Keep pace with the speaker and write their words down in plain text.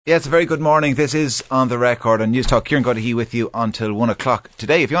Yeah, it's a very good morning. This is On The Record on News Talk. Kieran Cuddihy with you until 1 o'clock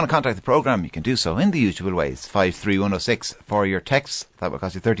today. If you want to contact the programme, you can do so in the usual ways. 53106 for your texts. That will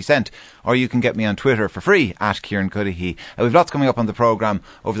cost you 30 cents. Or you can get me on Twitter for free at Kieran Cuddihy. We've lots coming up on the programme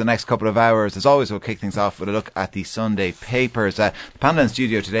over the next couple of hours. As always, we'll kick things off with a look at the Sunday papers. The panel in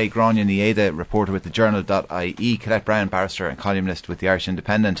studio today, Gráinne Niéda, reporter with the Journal.ie, Colette Brown, barrister and columnist with the Irish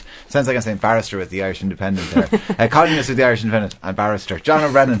Independent. Sounds like I'm saying barrister with the Irish Independent there. Columnist with the Irish Independent and barrister. John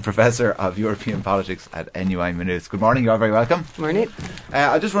O'Brennan, Professor of European Politics at NUI Maynooth. Good morning, you're very welcome. Morning.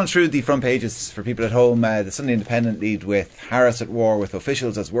 I'll just run through the front pages for people at home. The Sunday Independent lead with Harris at war with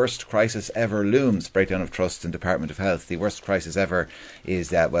officials as worst crisis ever looms. Breakdown of trust in Department of Health. The worst crisis ever is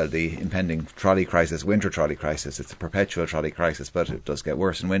the impending trolley crisis, winter trolley crisis. It's a perpetual trolley crisis, but it does get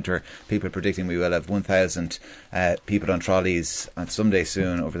worse in winter. People predicting we will have 1,000 people on trolleys on someday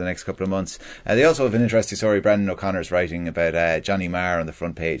soon over the next couple of months. They also have an interesting story. Brendan O'Connor's writing about Johnny Marr on the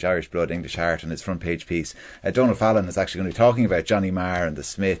front page, Irish Blood, English Heart, on his front page piece. Donald Fallon is actually going to be talking about Johnny Marr and the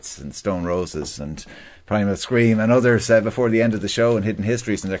Smiths and Stone Roses and Primal Scream and others before the end of the show, and Hidden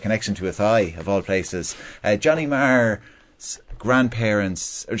Histories and their connection to Athy, of all places. Johnny Marr's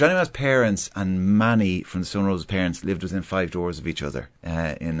parents and Manny from the Stone Roses parents lived within 5 doors of each other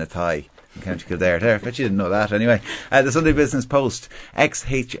in Athy, in County Kildare. I bet you didn't know that anyway. The Sunday Business Post,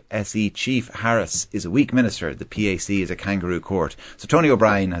 ex-HSE Chief Harris is a weak minister. The PAC is a kangaroo court. So Tony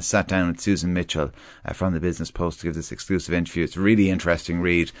O'Brien has sat down with Susan Mitchell from the Business Post to give this exclusive interview. It's a really interesting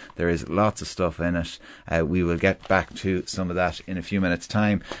read. There is lots of stuff in it. We will get back to some of that in a few minutes'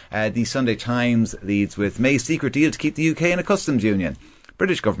 time. The Sunday Times leads with May's secret deal to keep the UK in a customs union.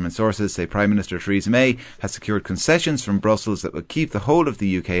 British government sources say Prime Minister Theresa May has secured concessions from Brussels that will keep the whole of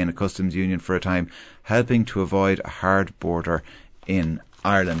the UK in a customs union for a time, helping to avoid a hard border in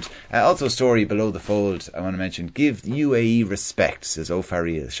Ireland. Also a story below the fold I want to mention. Give UAE respect, says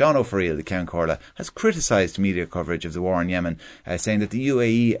O'Farrell. Sean O'Farrell, the Count Corla, has criticised media coverage of the war in Yemen, saying that the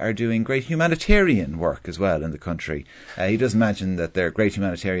UAE are doing great humanitarian work as well in the country. He does mention that their great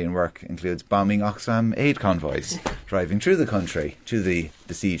humanitarian work includes bombing Oxfam aid convoys driving through the country to the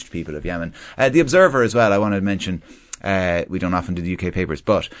besieged people of Yemen. The Observer as well, I want to mention. We don't often do the UK papers,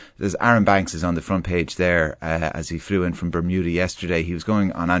 but there's Aaron Banks is on the front page there as he flew in from Bermuda yesterday. He was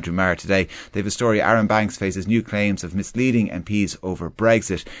going on Andrew Marr today. They have a story. Aaron Banks faces new claims of misleading MPs over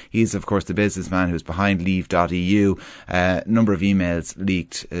Brexit. He's, of course, the businessman who's behind Leave.eu. A number of emails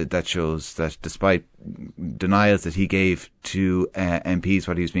leaked that shows that despite denials that he gave to MPs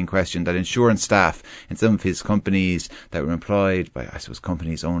while he was being questioned, that insurance staff in some of his companies that were employed by, I suppose,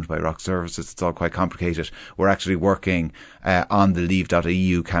 companies owned by Rock Services, it's all quite complicated, were actually working on the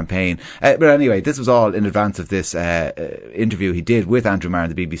Leave.eu campaign. But anyway, this was all in advance of this interview he did with Andrew Marr on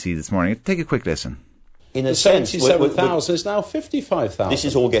the BBC this morning. Take a quick listen. In a sense, 77,000 is now 55,000. This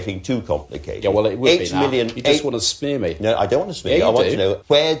is all getting too complicated. Yeah, well, it would be now. You just want to smear me. No, I don't want to smear you. I want to know,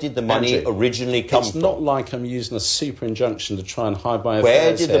 where did the money originally come from? It's not like I'm using a super injunction to try and hide my affairs.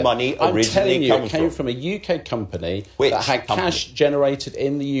 Where did the money originally come from? I'm telling you, it came from a UK company that had cash generated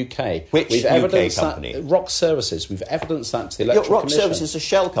in the UK. Which UK company? Rock Services. We've evidenced that to the Electoral Rock Commission. Services is a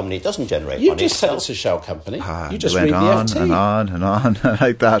shell company. It doesn't generate money. You just said it's a shell company. You just read the FT. And on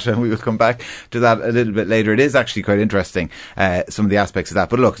like that, and we will come back to that a little bit later. It is actually quite interesting, some of the aspects of that.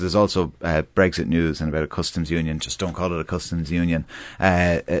 But look, there's also Brexit news and about a customs union. Just don't call it a customs union,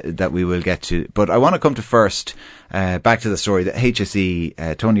 that we will get to. But I want to come to first, back to the story that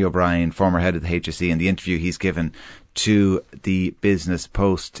HSE, Tony O'Brien, former head of the HSE, and the interview he's given to the Business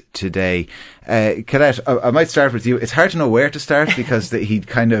Post today. Colette, I might start with you. It's hard to know where to start because he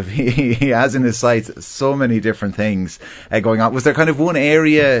has in his sights so many different things going on. Was there kind of one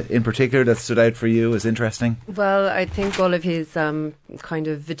area in particular that stood out for you as interesting? Well, I think all of his kind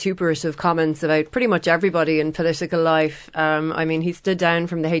of vituperative comments about pretty much everybody in political life. I mean, he stood down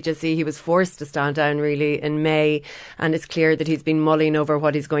from the HSE. He was forced to stand down really in May, and it's clear that he's been mulling over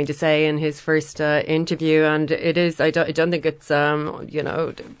what he's going to say in his first interview, and it is, I don't think it's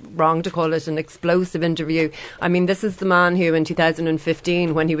wrong to call it an explosive interview. I mean, this is the man who in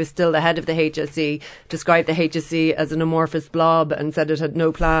 2015, when he was still the head of the HSE, described the HSE as an amorphous blob and said it had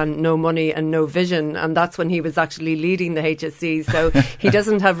no plan, no money and no vision, and that's when he was actually leading the HSE. So he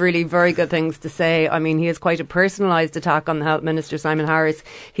doesn't have really very good things to say. I mean, he has quite a personalised attack on the Health Minister, Simon Harris.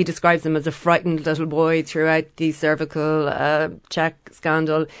 He describes him as a frightened little boy throughout the cervical check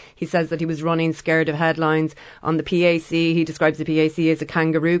scandal. He says that he was running scared of headlines on the PAC, he describes the PAC as a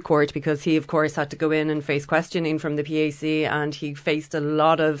kangaroo court because he, of course, had to go in and face questioning from the PAC, and he faced a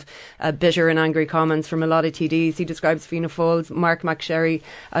lot of bitter and angry comments from a lot of TDs. He describes Fianna Fáil's Mark McSherry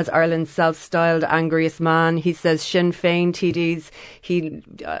as Ireland's self-styled angriest man. He says Sinn Féin TDs, he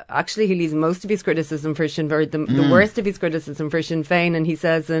leaves most of his criticism for Sinn Féin, the worst of his criticism for Sinn Féin, and he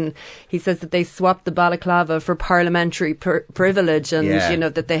says that they swapped the balaclava for parliamentary privilege, and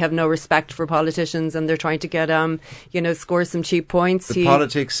that they have no respect for politicians, and they're trying to get score some cheap points. The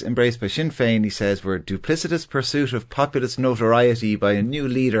politics embraced by Sinn Féin, he says, were duplicitous pursuit of populist notoriety by a new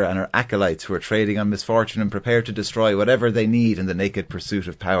leader and her acolytes who are trading on misfortune and prepared to destroy whatever they need in the naked pursuit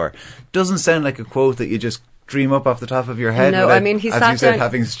of power. Doesn't sound like a quote that you just dream up off the top of your head. No, I mean, he as you said,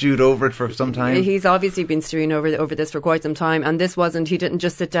 having stewed over it for some time. He's obviously been stewing over this for quite some time, and he didn't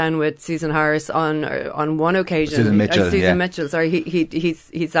just sit down with Susan Harris on one occasion. Susan Mitchell, sorry,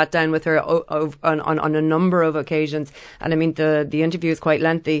 he sat down with her on a number of occasions, and I mean the interview is quite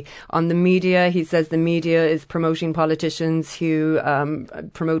lengthy. On the media, he says the media is promoting politicians who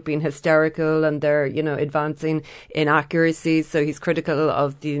promote being hysterical, and they're advancing inaccuracies. So he's critical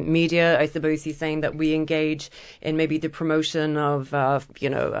of the media. I suppose he's saying that we engage in maybe the promotion of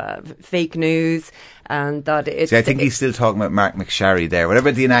fake news, and that it's... See, I think he's still talking about Mark McSherry there.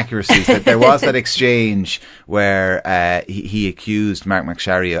 Whatever the inaccuracies, that there was that exchange where he accused Mark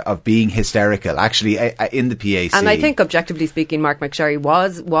McSherry of being hysterical, actually, in the PAC. And I think, objectively speaking, Mark McSherry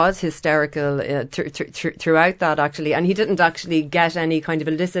was hysterical throughout that, actually, and he didn't actually get any kind of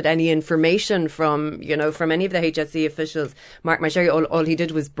elicit any information from any of the HSE officials. Mark McSherry, all he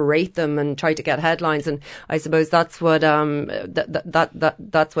did was berate them and try to get headlines, and I suppose that's what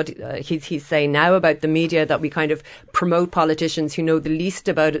that's what he's saying now about the media, that we kind of promote politicians who know the least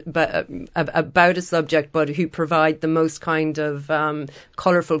about a subject, but who provide the most kind of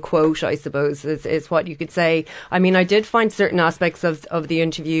colourful quote, I suppose, is what you could say. I mean, I did find certain aspects of the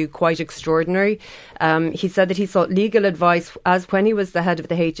interview quite extraordinary. He said that he sought legal advice as when he was the head of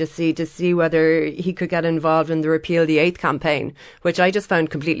the HSE to see whether he could get involved in the Repeal the 8th campaign, which I just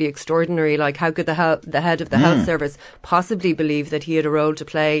found completely extraordinary. Like, how could the head of the health service possibly believe that he had a role to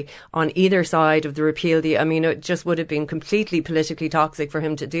play on either side of the Repeal the... I mean, it just would have been completely politically toxic for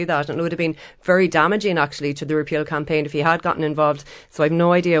him to do that, and it would have been very damaging, actually, to the Repeal campaign if he had gotten involved. So I've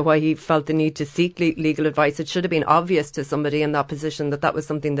no idea why he felt the need to seek legal advice. It should have been obvious to somebody in that position that was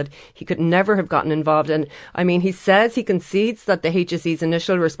something that he could never have gotten involved in. I mean, he says he concedes that the HSE's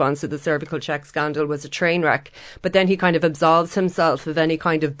initial response to the cervical check scandal was a train wreck, but then he kind of absolves himself of any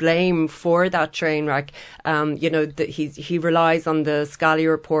kind of blame for that train wreck. That he relies on the Scally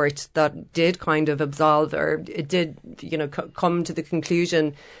report that did kind of absolve, or it did, come to the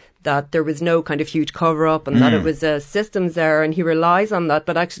conclusion that there was no kind of huge cover-up and that it was a systems error, and he relies on that.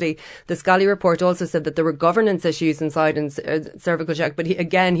 But actually, the Scally report also said that there were governance issues inside in cervical check, but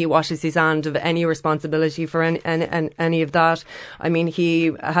he washes his hand of any responsibility for any of that. I mean,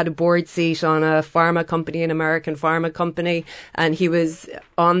 he had a board seat on a pharma company, an American pharma company, and he was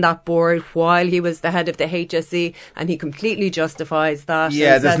on that board while he was the head of the HSE, and he completely justifies that.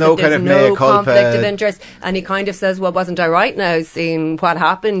 Yeah, there's no kind of mea culpa, conflict of interest, and he kind of says, well, wasn't I right now seeing what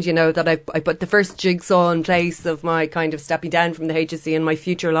happened, that I put the first jigsaw in place of my kind of stepping down from the HSE and my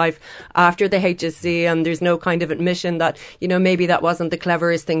future life after the HSE, and there's no kind of admission that, maybe that wasn't the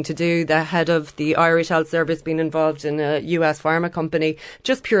cleverest thing to do, the head of the Irish Health Service being involved in a US pharma company,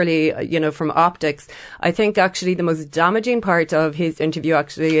 just purely, from optics. I think actually the most damaging part of his interview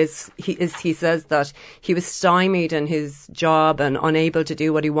actually is he says that he was stymied in his job and unable to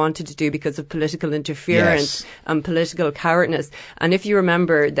do what he wanted to do because of political interference and political cowardness. And if you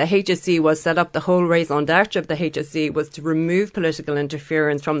remember, the HSE was set up, the whole raison d'etre of the HSE was to remove political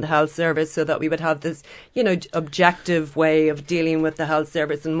interference from the health service so that we would have this, objective way of dealing with the health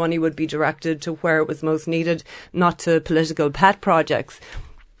service, and money would be directed to where it was most needed, not to political pet projects.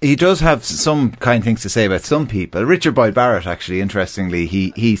 He does have some kind things to say about some people. Richard Boyd Barrett, actually, interestingly,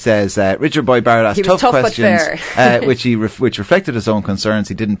 he says Richard Boyd Barrett asked tough questions, which reflected his own concerns.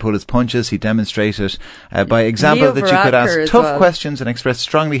 He didn't pull his punches. He demonstrated by example Leo that Varadkar you could ask tough well. questions and express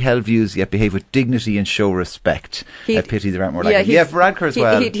strongly held views, yet behave with dignity and show respect. Pity there aren't more like him. Yeah, Varadkar as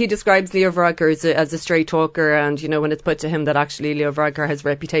well. He describes Leo Varadkar as a straight talker, and when it's put to him that actually Leo Varadkar has a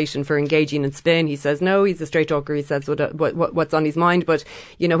reputation for engaging in spin, he says no, he's a straight talker. He says what's on his mind, but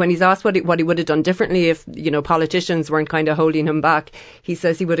when he's asked what he would have done differently if, politicians weren't kind of holding him back, he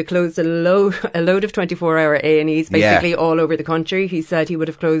says he would have closed a load of 24-hour A&Es basically all over the country. He said he would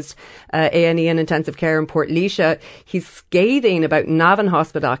have closed A&E and intensive care in Portlaoise. He's scathing about Navan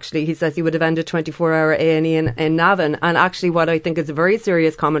Hospital, actually. He says he would have ended 24-hour A&E in Navan. And actually what I think is a very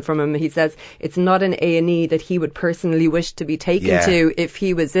serious comment from him, he says it's not an A&E that he would personally wish to be taken to if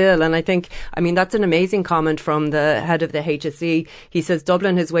he was ill. And that's an amazing comment from the head of the HSE. He says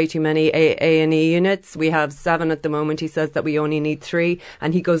Dublin has way too many A&E units. We have 7 at the moment. He says that we only need 3.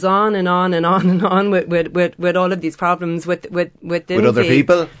 And he goes on and on and on and on with all of these problems with other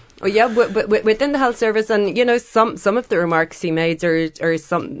people. Oh, yeah, within the health service, and some of the remarks he made, or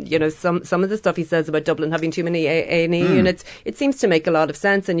some of the stuff he says about Dublin having too many A&E units, it seems to make a lot of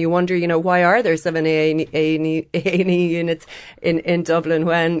sense. And you wonder, why are there 7 A&E units in Dublin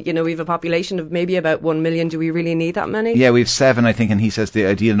when we have a population of maybe about 1 million? Do we really need that many? Yeah, we have 7, I think, and he says the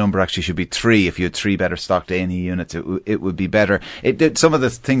ideal number actually should be 3. If you had 3 better stocked A&E units, it would be better. Some of the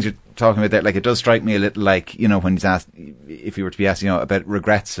things you're talking about there, it does strike me a little like, when he's asked, if you were to be asked, about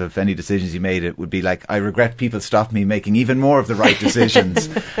regrets of any decisions you made, it would be like, I regret people stopped me making even more of the right decisions.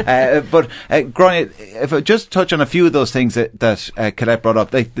 But Gráinne, if I just touch on a few of those things that Colette brought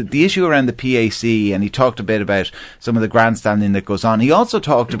up, the issue around the PAC, and he talked a bit about some of the grandstanding that goes on. He also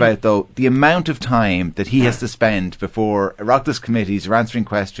talked about, though, the amount of time that he has to spend before Oireachtas committees are answering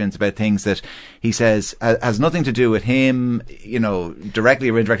questions about things that he says has nothing to do with him, directly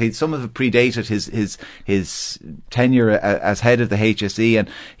or indirectly. Some of it predated his tenure as head of the HSE, and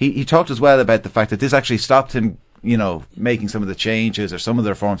he talked as well about the fact that this actually stopped him, making some of the changes or some of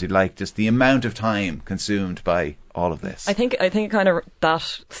the reforms he'd like, just the amount of time consumed by all of this. I think kind of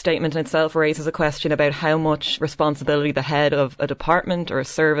that statement in itself raises a question about how much responsibility the head of a department or a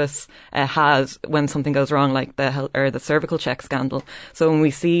service has when something goes wrong, like the cervical check scandal. So when we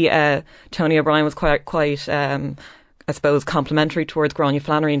see Tony O'Brien was quite I suppose complimentary towards Gráinne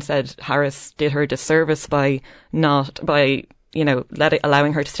Flannery and said Harris did her disservice by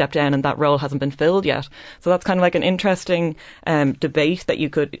allowing her to step down, and that role hasn't been filled yet. So that's kind of like an interesting debate that you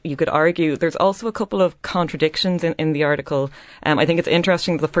could argue. There's also a couple of contradictions in the article. I think it's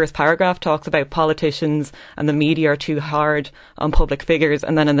interesting that the first paragraph talks about politicians and the media are too hard on public figures,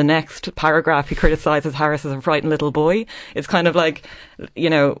 and then in the next paragraph he criticises Harris as a frightened little boy. It's kind of like,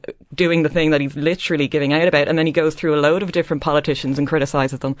 doing the thing that he's literally giving out about, and then he goes through a load of different politicians and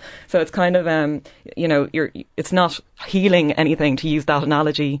criticises them. So it's kind of, it's not healing anything to use that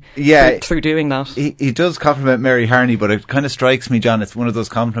analogy through doing that. He does compliment Mary Harney, but it kind of strikes me, John, it's one of those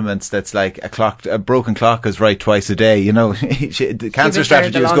compliments that's like a broken clock is right twice a day. The cancer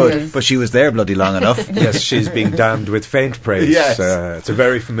strategy is good, but she was there bloody long enough. Yes, she's being damned with faint praise. Yes. It's a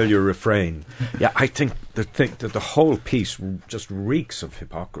very familiar refrain. Yeah, I think that the whole piece just reeks of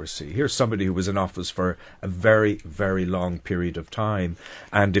hypocrisy. Here's somebody who was in office for a very, very long period of time,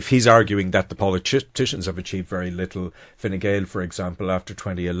 and if he's arguing that the politicians have achieved very little, Fine Gael, for example, after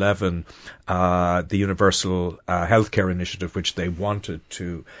 2011, the Universal Healthcare Initiative, which they wanted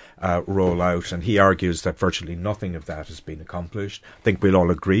to roll out, and he argues that virtually nothing of that has been accomplished. I think we'll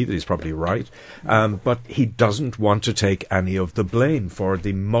all agree that he's probably right, but he doesn't want to take any of the blame for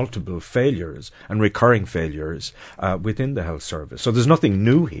the multiple failures and recurring failures within the health service. So there's nothing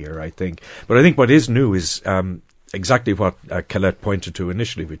new here, I think. But I think what is new is exactly what Colette pointed to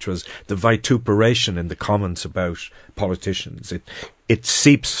initially, which was the vituperation in the comments about politicians. It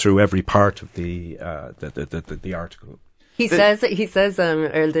seeps through every part of the article. He says,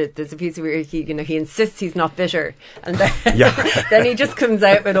 Earl, there's a piece where he insists he's not bitter, and then, then he just comes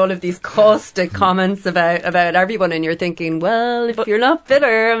out with all of these caustic comments about everyone, and you're thinking, well, if you're not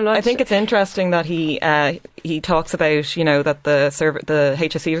bitter, I'm not. I think it's interesting that he talks about that the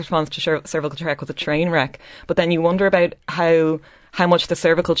HSE response to cervical check was a train wreck, but then you wonder about how much the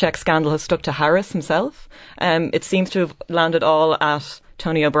cervical check scandal has stuck to Harris himself. It seems to have landed all at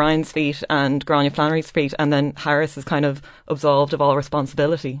Tony O'Brien's feet and Gráinne Flannery's feet, and then Harris is kind of absolved of all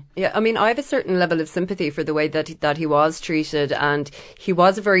responsibility. Yeah, I mean, I have a certain level of sympathy for the way that he was treated, and he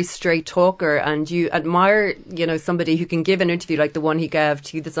was a very straight talker, and you admire, somebody who can give an interview like the one he gave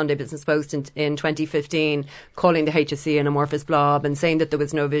to the Sunday Business Post in 2015, calling the HSE an amorphous blob and saying that there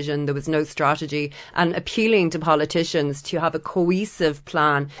was no vision, there was no strategy, and appealing to politicians to have a cohesive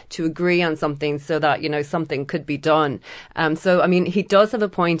plan to agree on something so that, something could be done. So, I mean, he does does have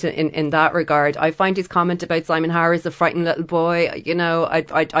a point in that regard. I find his comment about Simon Harris, a frightened little boy, you know,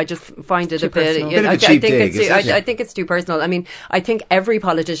 I just find it a bit. I think it's too personal. I mean, I think every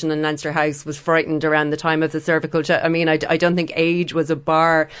politician in Leinster House was frightened around the time of the cervical check. I mean, I don't think age was a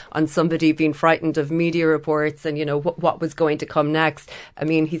bar on somebody being frightened of media reports and, you know, what was going to come next. I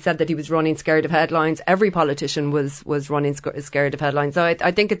mean, he said that he was running scared of headlines. Every politician was running scared of headlines. So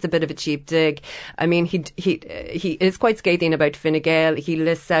I think it's a bit of a cheap dig. I mean, he is quite scathing about Fine Gael. He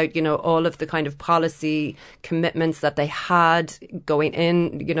lists out, you know, all of the kind of policy commitments that they had going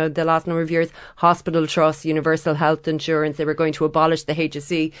in, you know, the last number of years. Hospital trusts, universal health insurance. They were going to abolish the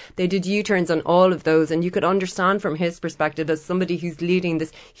HSE. They did U-turns on all of those, and you could understand from his perspective as somebody who's leading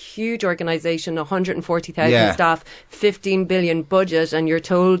this huge organisation, 140,000 staff, 15 billion budget, and you're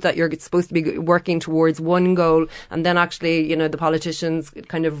told that you're supposed to be working towards one goal, and then actually, you know, the politicians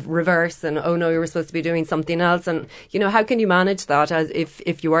kind of reverse and, oh no, you were supposed to be doing something else. And, you know, how can you manage that as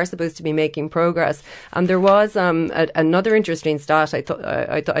if you are supposed to be making progress? And there was another interesting stat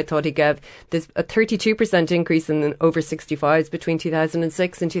I thought he gave. There's a 32% increase in over 65s between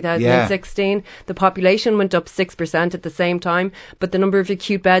 2006 and 2016. Yeah. The population went up 6% at the same time, but the number of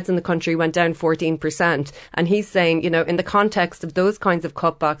acute beds in the country went down 14%. And he's saying, you know, in the context of those kinds of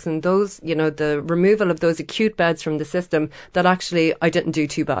cutbacks and those, you know, the removal of those acute beds from the system, that actually I didn't do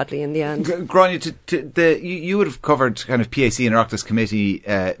too badly in the end. Gráinne, you would have covered kind of PAC and Oireachtas committee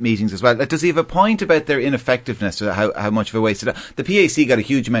meetings as well. Does he have a point about their ineffectiveness, or how much of a waste? The PAC got a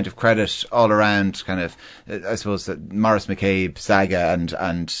huge amount of credit all around, kind of, I suppose, Maurice McCabe saga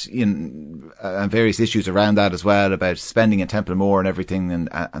and you know, and various issues around that as well, about spending in Templemore and everything,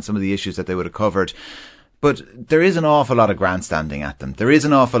 and some of the issues that they would have covered. But there is an awful lot of grandstanding at them. There is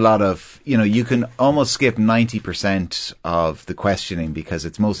an awful lot of, you know, you can almost skip 90% of the questioning because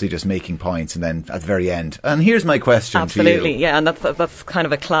it's mostly just making points, and then at the very end, and here's my question to you. Absolutely, yeah, and that's kind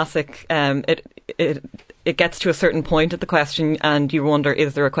of a classic. It gets to a certain point at the question and you wonder,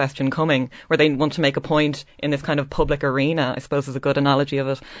 is there a question coming? Where they want to make a point in this kind of public arena, I suppose is a good analogy of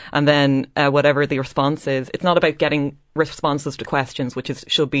it. And then whatever the response is, it's not about getting responses to questions, which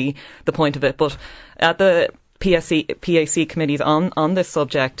should be the point of it. But at the PAC committees on this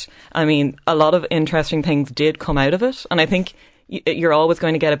subject, I mean, a lot of interesting things did come out of it. And I think you're always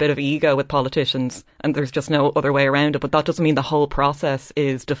going to get a bit of ego with politicians, and there's just no other way around it. But that doesn't mean the whole process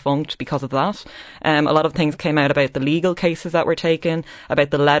is defunct because of that. A lot of things came out about the legal cases that were taken,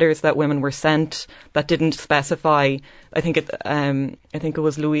 about the letters that women were sent that didn't specify. I think it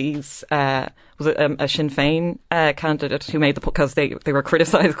was Louise, was it a Sinn Féin candidate who made because they were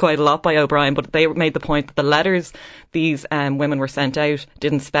criticised quite a lot by O'Brien, but they made the point that the letters these women were sent out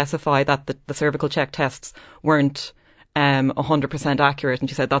didn't specify that the cervical check tests weren't 100% accurate, and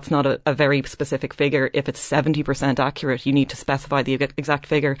she said that's not a very specific figure. If it's 70% accurate, you need to specify the exact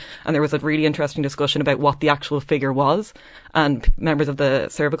figure. And there was a really interesting discussion about what the actual figure was, and members of the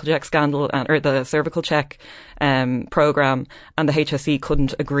cervical check scandal or the cervical check programme and the HSE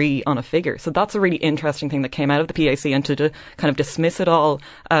couldn't agree on a figure. So that's a really interesting thing that came out of the PAC, and to kind of dismiss it all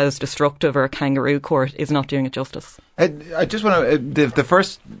as destructive or a kangaroo court is not doing it justice. I just want to the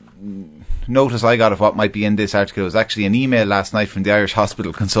first notice I got of what might be in this article was actually an email last night from the Irish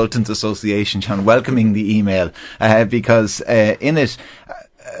Hospital Consultants Association, John, welcoming the email because in it,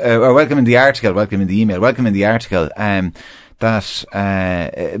 or welcoming the article,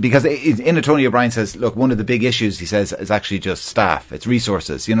 that because in it, Tony O'Brien says, look, one of the big issues, he says, is actually just staff. It's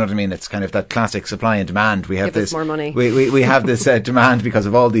resources. You know what I mean? It's kind of that classic supply and demand. We have Give us more money. We have this demand because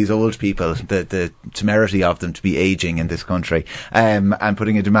of all these old people, the temerity of them to be ageing in this country, and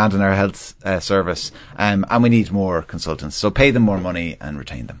putting a demand on our health service. And we need more consultants. So pay them more money and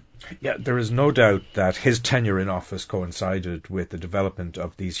retain them. Yeah, there is no doubt that his tenure in office coincided with the development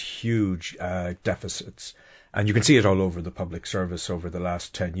of these huge deficits. And you can see it all over the public service over the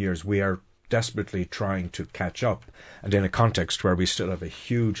last 10 years. We are desperately trying to catch up, and in a context where we still have a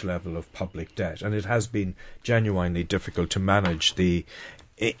huge level of public debt. And it has been genuinely difficult to manage the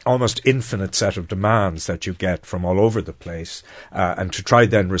almost infinite set of demands that you get from all over the place, and to try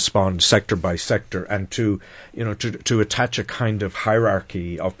then respond sector by sector, and to attach a kind of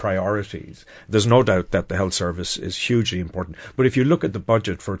hierarchy of priorities. There's no doubt that the health service is hugely important. But if you look at the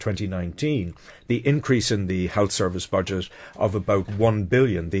budget for 2019, the increase in the health service budget of about 1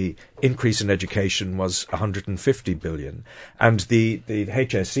 billion, the increase in education was 150 billion, and the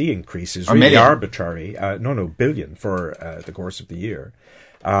HSE increase is really arbitrary. Billion for the course of the year.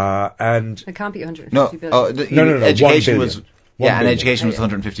 And it can't be 150 billion. No. Education was and education was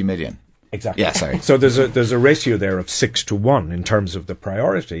 150 million. Exactly. Yeah, sorry. So there's a ratio there of 6 to 1 in terms of the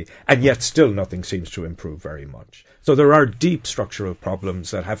priority, and yet still nothing seems to improve very much. So there are deep structural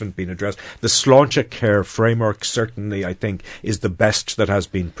problems that haven't been addressed. The Sláinte Care framework certainly, I think, is the best that has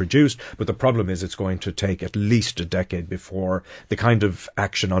been produced, but the problem is it's going to take at least a decade before the kind of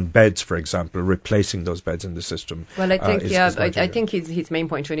action on beds, for example, replacing those beds in the system. Well, I think, I think his main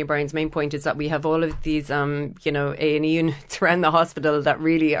point, Tony O'Brien's main point, is that we have all of these, A&E units around the hospital that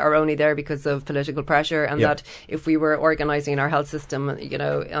really are only there because of political pressure, and that if we were organising our health system,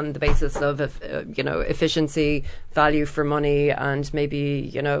 on the basis of, efficiency, value for money, and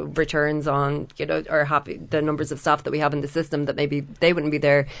maybe, returns on, or the numbers of staff that we have in the system, that maybe they wouldn't be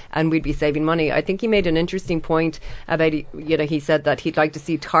there and we'd be saving money. I think he made an interesting point about, he said that he'd like to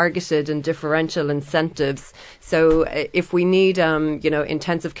see targeted and differential incentives. So if we need,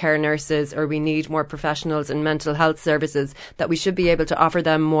 intensive care nurses, or we need more professionals in mental health services, that we should be able to offer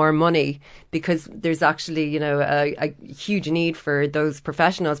them more money, because there's actually, a huge need for those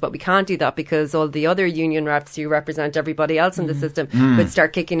professionals. But we can't do that because all the other union reps who represent everybody else in the system would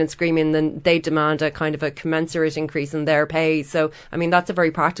start kicking and screaming, then they demand a kind of a commensurate increase in their pay. So, that's a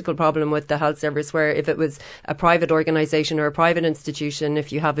very practical problem with the health service, where if it was a private organisation or a private institution,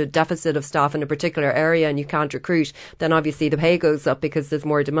 if you have a deficit of staff in a particular area and you can't recruit, then obviously the pay goes up because there's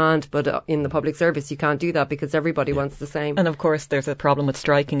more demand. But in the public service, you can't do that because everybody wants the same. And of course, there's a problem with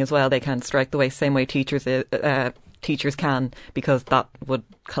striking as well. They can't strike the same way teachers can, because that would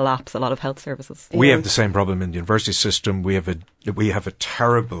collapse a lot of health services. We have the same problem in the university system. We have a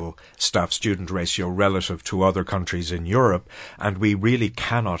terrible staff-student ratio relative to other countries in Europe, and we really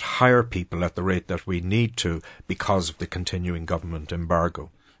cannot hire people at the rate that we need to because of the continuing government embargo.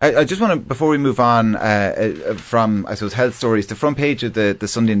 I just want to, before we move on from, I suppose, health stories, the front page of the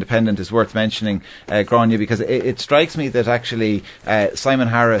Sunday Independent is worth mentioning, Gráinne, because it strikes me that actually Simon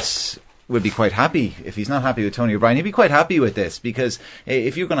Harris would be quite happy. If he's not happy with Tony O'Brien, he'd be quite happy with this, because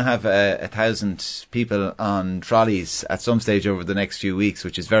if you're going to have 1,000 people on trolleys at some stage over the next few weeks,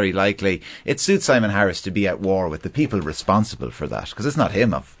 which is very likely, it suits Simon Harris to be at war with the people responsible for that, because it's not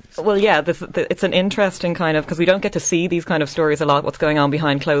him. Well, yeah, it's an interesting kind of, because we don't get to see these kind of stories a lot, what's going on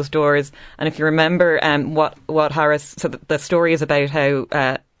behind closed doors. And if you remember what Harris, so the story is about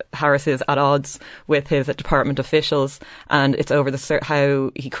how Harris is at odds with his department officials, and it's over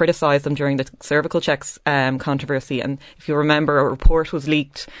how he criticised them during the cervical checks controversy. And if you remember, a report was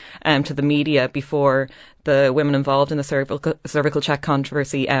leaked to the media before the women involved in the cervical check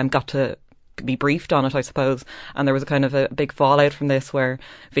controversy got to be briefed on it, I suppose. And there was a kind of a big fallout from this, where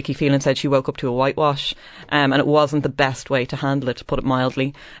Vicky Phelan said she woke up to a whitewash, and it wasn't the best way to handle it, to put it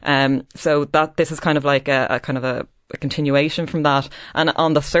mildly. So that this is kind of like a continuation from that. And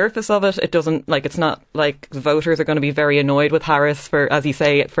on the surface of it, it's not like the voters are going to be very annoyed with Harris for, as you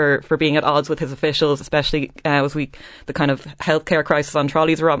say, for being at odds with his officials, especially as the kind of healthcare crisis on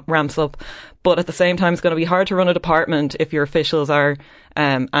trolleys ramps up. But at the same time, it's going to be hard to run a department if your officials are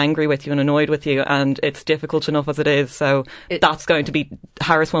angry with you and annoyed with you, and it's difficult enough as it is. So that's going to be,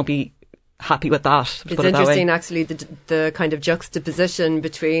 Harris won't be happy with that. It's interesting, actually, the kind of juxtaposition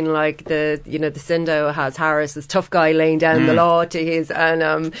between, like, the Sindo has Harris as tough guy laying down the law to his,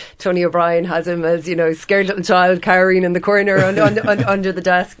 and Tony O'Brien has him as, scared little child cowering in the corner under the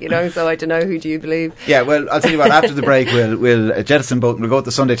desk, so I don't know, who do you believe? Yeah, well, I'll tell you what, after the break we'll jettison both, and we'll go to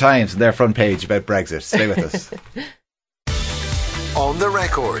the Sunday Times and their front page about Brexit. Stay with us. On the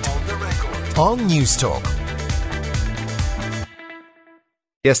record. On News Talk.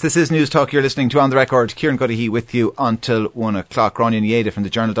 Yes, this is News Talk. You're listening to On the Record. Kieran Cuddihy with you until 1 o'clock. Gráinne Nieda from the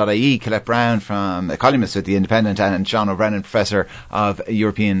Journal.ie, Colette Brown, from a columnist at The Independent, and Sean O'Brennan, Professor of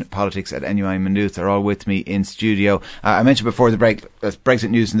European Politics at NUI Maynooth, are all with me in studio. I mentioned before the break, Brexit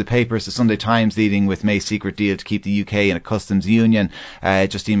news in the papers. The Sunday Times leading with May's secret deal to keep the UK in a customs union.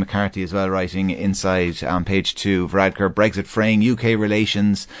 Justine McCarthy as well writing inside on page 2. Varadkar, Brexit fraying UK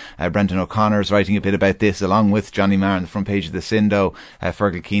relations. Brendan O'Connor's writing a bit about this, along with Johnny Marr on the front page of the Sindo.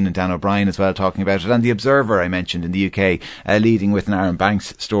 Fergal Keane and Dan O'Brien as well talking about it. And The Observer, I mentioned, in the UK, leading with an Aaron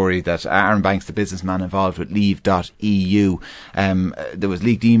Banks story, that Aaron Banks, the businessman involved with Leave.eu, there was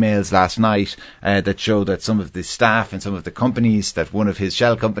leaked emails last night that show that some of the staff and some of the companies that one of his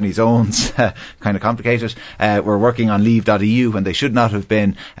shell companies owns, kind of complicated, were working on Leave.eu when they should not have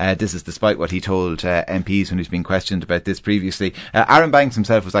been. This is despite what he told MPs when he's been questioned about this previously. Aaron Banks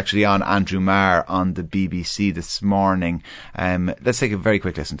himself was actually on Andrew Marr on the BBC this morning. Let's take a very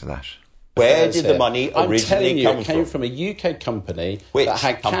quick listen to that. Where did the money originally come from? I'm telling you, it came from a UK company that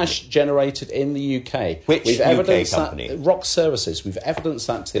had cash generated in the UK. Which UK company? Rock Services. We've evidenced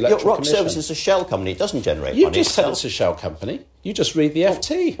that to the Electoral Rock Commission. Services is a shell company. It doesn't generate you money. You just said it's a shell company. You just read the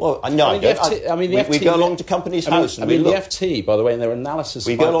FT. Well, no, I don't. We go along to Companies House and we look. The FT, by the way, in their analysis...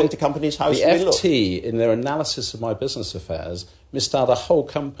 We go along to Companies House and we look. The FT, in their analysis of my business affairs, missed out a whole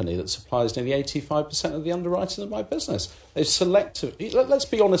company that supplies nearly 85% of the underwriting of my business. They've selected... Let's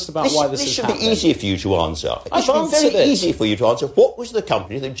be honest about why this is happening. This should be easy for you to answer. I've answered it. Very easy for you to answer. What was the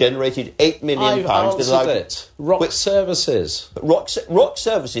company that generated £8 million? I've answered it. Rock Services. But Rock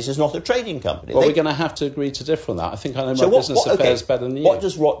Services is not a trading company. Well, we're going to have to agree to differ on that. I think I know my business affairs better than you. What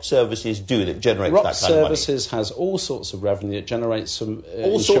does Rock Services do that generates that kind of money? Rock Services has all sorts of revenue. It generates some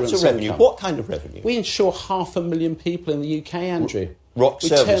all sorts of revenue. Income. What kind of revenue? We insure 500,000 people in the UK, Andrew. Rock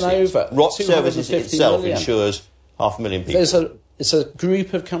Services itself insures 500,000 people. It's a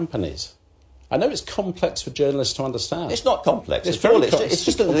group of companies. I know it's complex for journalists to understand. It's not complex. It's very complex. It's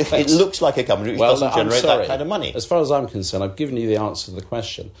just that it looks like a company which doesn't generate that kind of money. As far as I'm concerned, I've given you the answer to the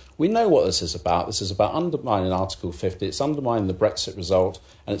question. We know what this is about. This is about undermining Article 50. It's undermining the Brexit result,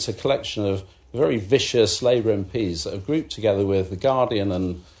 and it's a collection of very vicious Labour MPs that have grouped together with The Guardian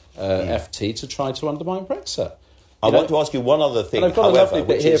and FT to try to undermine Brexit. I want to ask you one other thing. And I've got a lovely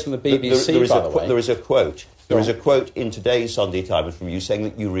bit here from the BBC, by the way. There is a quote. There is a quote in today's Sunday Times from you saying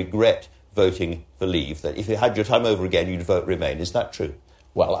that you regret voting for Leave, that if you had your time over again, you'd vote Remain. Is that true?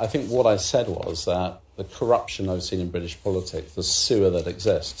 Well, I think what I said was that the corruption I've seen in British politics, the sewer that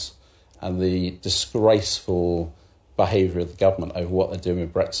exists, and the disgraceful behaviour of the government over what they're doing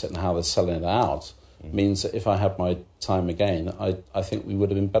with Brexit and how they're selling it out, means that if I had my time again, I think we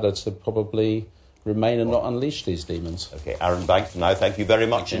would have been better to probably remain and not unleash these demons. OK, Aaron Banks, now thank you very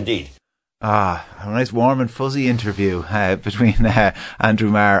much indeed. A nice warm and fuzzy interview between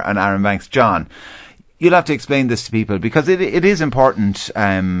Andrew Marr and Aaron Banks. John, you'll have to explain this to people because it is important,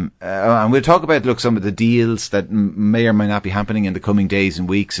 and we'll talk about some of the deals that may or may not be happening in the coming days and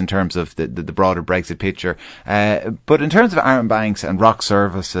weeks in terms of the broader Brexit picture. But in terms of Aaron Banks and Rock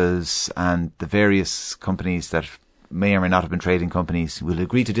Services and the various companies that may or may not have been trading companies, we'll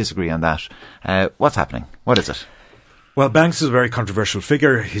agree to disagree on that. What's happening? What is it? Well, Banks is a very controversial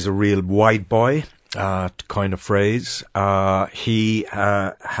figure. He's a real wide boy, to coin a phrase. He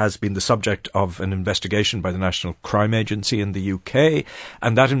has been the subject of an investigation by the National Crime Agency in the UK,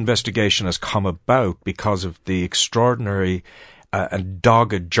 and that investigation has come about because of the extraordinary and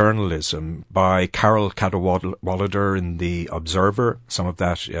dogged journalism by Carol Cadwallader in The Observer. Some of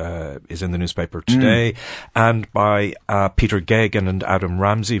that is in the newspaper today. And by Peter Geoghegan and Adam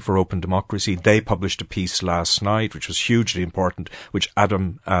Ramsey for Open Democracy. They published a piece last night, which was hugely important, which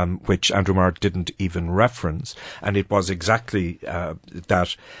Andrew Marr didn't even reference. And it was exactly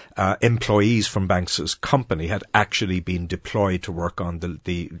that employees from Banks's company had actually been deployed to work on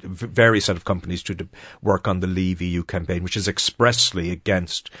the various set of companies to work on the Leave EU campaign, which is expressly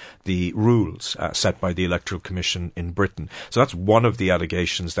against the rules set by the Electoral Commission in Britain. So that's one of the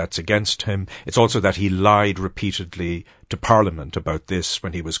allegations that's against him. It's also that he lied repeatedly to Parliament about this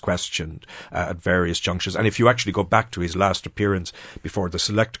when he was questioned at various junctures. And if you actually go back to his last appearance before the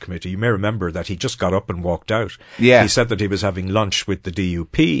Select Committee, you may remember that he just got up and walked out. Yeah. He said that he was having lunch with the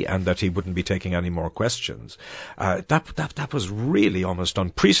DUP and that he wouldn't be taking any more questions. That was really almost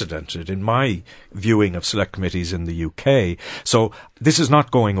unprecedented in my viewing of Select Committees in the UK. So this is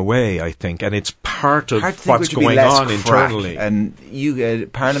not going away, I think, and it's part of what's going on internally. And you get a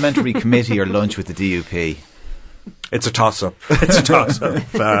parliamentary committee or lunch with the DUP. It's a toss-up. It's a toss-up.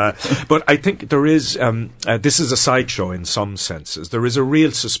 But I think there is, this is a sideshow in some senses. There is a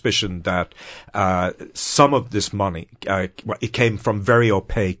real suspicion that some of this money, it came from very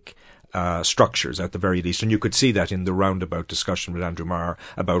opaque structures at the very least, and you could see that in the roundabout discussion with Andrew Marr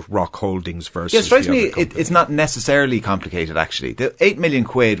about Rock Holdings versus. Yeah, it strikes me it's not necessarily complicated. Actually, the 8 million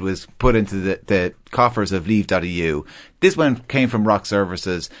quid was put into the coffers of Leave.eu. This one came from Rock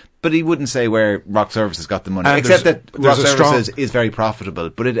Services. But he wouldn't say where Rock Services got the money, except that Rock Services is very profitable.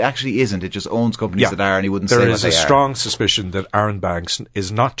 But it actually isn't. It just owns companies that are, and he wouldn't say what they are. There is a strong suspicion that Aaron Banks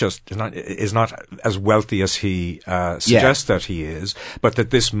is not as wealthy as he suggests that he is, but that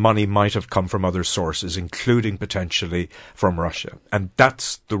this money might have come from other sources, including potentially from Russia. And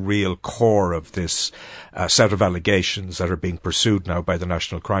that's the real core of this set of allegations that are being pursued now by the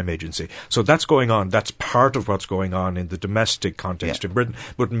National Crime Agency. So that's going on. That's part of what's going on in the domestic context in Britain.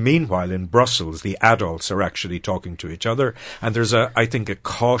 But meanwhile, in Brussels, the adults are actually talking to each other, and there's I think, a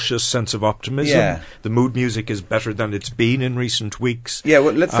cautious sense of optimism. Yeah. The mood music is better than it's been in recent weeks. Yeah,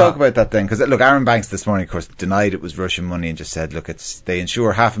 well, let's talk about that then, because look, Aaron Banks this morning, of course, denied it was Russian money and just said, look, they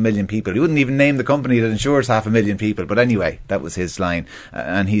insure 500,000 people. He wouldn't even name the company that insures 500,000 people, but anyway, that was his line,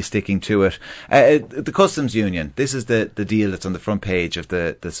 and he's sticking to it. The Customs Union, this is the deal that's on the front page of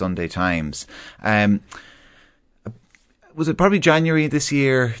the Sunday Times. was it probably January this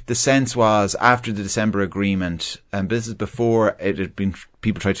year, the sense was after the December agreement, and this is before it had been,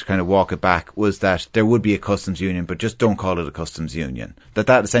 people tried to kind of walk it back, was that there would be a customs union, but just don't call it a customs union.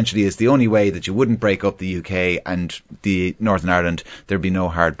 That essentially is the only way that you wouldn't break up the UK and the Northern Ireland. There'd be no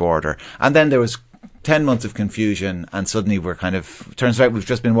hard border. And then there was 10 months of confusion, and suddenly we're kind of, turns out we've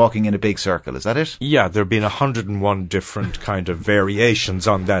just been walking in a big circle. Is that it? Yeah, there have been 101 different kind of variations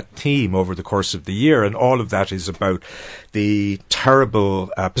on that theme over the course of the year, and all of that is about the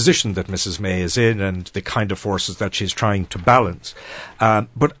terrible position that Mrs. May is in and the kind of forces that she's trying to balance.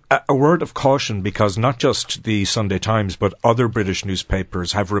 But a word of caution, because not just the Sunday Times, but other British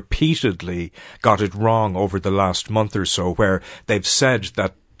newspapers have repeatedly got it wrong over the last month or so, where they've said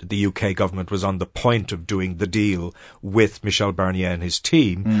that the UK government was on the point of doing the deal with Michel Barnier and his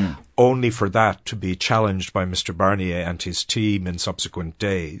team, only for that to be challenged by Mr. Barnier and his team in subsequent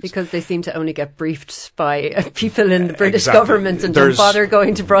days. Because they seem to only get briefed by people in the British government and don't bother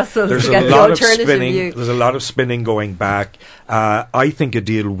going to Brussels to get the alternative view. There's a lot of spinning going back. I think a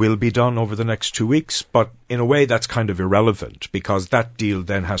deal will be done over the next 2 weeks, but in a way that's kind of irrelevant, because that deal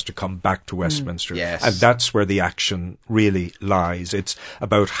then has to come back to Westminster. Yes. And that's where the action really lies. It's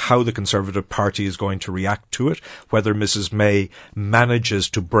about how the Conservative Party is going to react to it, whether Mrs. May manages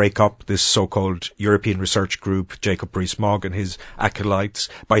to break up this so-called European Research Group, Jacob Rees-Mogg and his acolytes,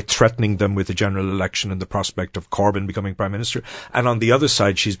 by threatening them with a general election and the prospect of Corbyn becoming Prime Minister. And on the other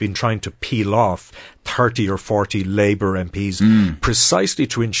side, she's been trying to peel off 30 or 40 Labour MPs precisely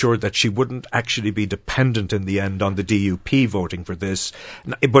to ensure that she wouldn't actually be dependent in the end on the DUP voting for this.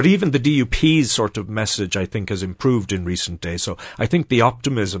 But even the DUP's sort of message, I think, has improved in recent days. So I think the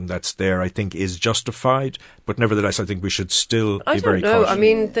optimism that's there, I think, is justified. But nevertheless, I think we should still be very cautious. I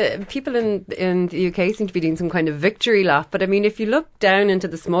mean, the people in the UK seem to be doing some kind of victory lap. But I mean, if you look down into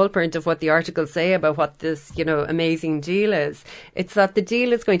the small print of what the articles say about what this, amazing deal is, it's that the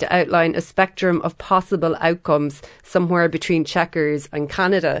deal is going to outline a spectrum of possible outcomes somewhere between Chequers and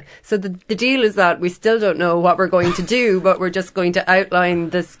Canada. So the deal is that we still don't know what we're going to do, but we're just going to outline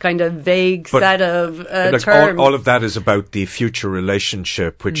this kind of vague set of terms. All of that is about the future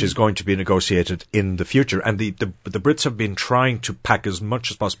relationship, which is going to be negotiated in the future. And the Brits have been trying to pack as much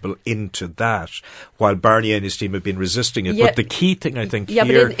as possible into that, while Barnier and his team have been resisting it. Yeah. But the key thing, I think, here,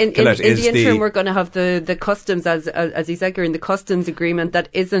 but in the interim, we're going to have the customs, as you said, in the customs agreement that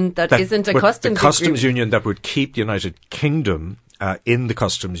isn't a customs agreement. The customs union that would keep the United Kingdom in the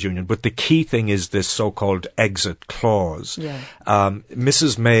customs union. But the key thing is this so-called exit clause. Yeah.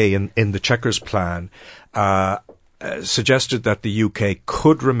 Mrs. May in the Chequers plan suggested that the UK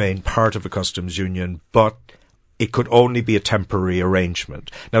could remain part of a customs union, but it could only be a temporary arrangement.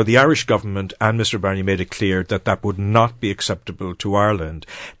 Now, the Irish government and Mr. Barnier made it clear that that would not be acceptable to Ireland.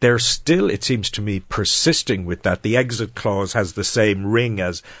 They're still, it seems to me, persisting with that. The exit clause has the same ring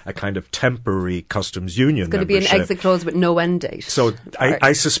as a kind of temporary customs union. It's going to be an exit clause with no end date. So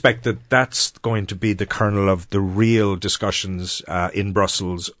I suspect that that's going to be the kernel of the real discussions in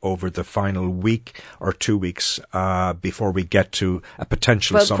Brussels over the final week or 2 weeks before we get to a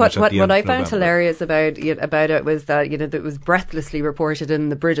potential summit at the end of November. What I found hilarious about it was that, that it was breathlessly reported in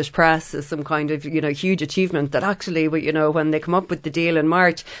the British press as some kind of, huge achievement, that actually, when they come up with the deal in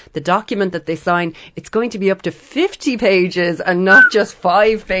March, the document that they sign, it's going to be up to 50 pages and not just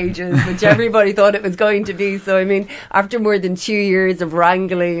 5 pages, which everybody thought it was going to be. So, I mean, after more than 2 years of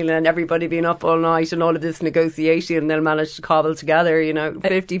wrangling and everybody being up all night and all of this negotiation, they'll manage to cobble together,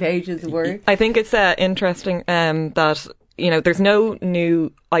 50 pages of work. I think it's interesting that there's no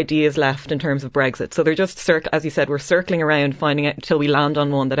new ideas left in terms of Brexit. So they're just, as you said, we're circling around finding out until we land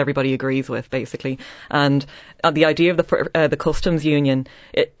on one that everybody agrees with, basically. And the idea of the customs union,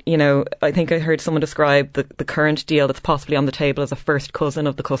 I think I heard someone describe the current deal that's possibly on the table as a first cousin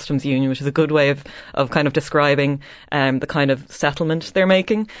of the customs union, which is a good way of kind of describing the kind of settlement they're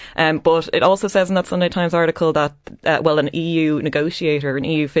making. But it also says in that Sunday Times article that, an EU negotiator, an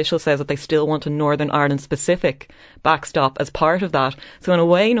EU official says that they still want a Northern Ireland specific backstop as part of that. So in a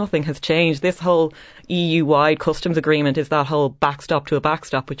way, nothing has changed. This whole EU-wide customs agreement is that whole backstop to a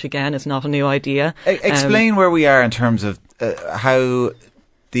backstop, which again is not a new idea. Explain where we are in terms of how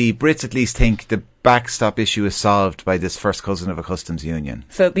the Brits at least think the backstop issue is solved by this first cousin of a customs union.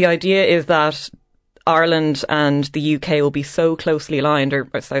 So the idea is that Ireland and the UK will be so closely aligned, or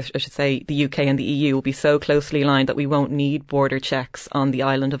I should say the UK and the EU will be so closely aligned that we won't need border checks on the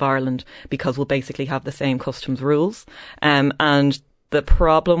island of Ireland because we'll basically have the same customs rules. And the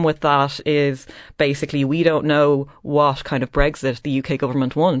problem with that is basically we don't know what kind of Brexit the UK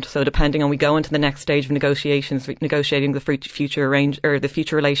government want. So depending on, we go into the next stage of negotiations, negotiating the future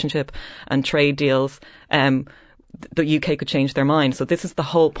relationship and trade deals, the UK could change their mind. So this is the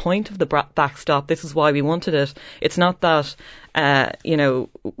whole point of the backstop. This is why we wanted it. It's not that, I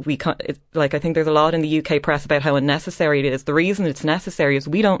think there's a lot in the UK press about how unnecessary it is. The reason it's necessary is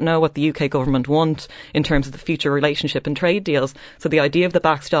we don't know what the UK government want in terms of the future relationship and trade deals. So the idea of the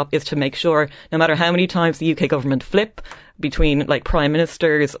backstop is to make sure, no matter how many times the UK government flip between like prime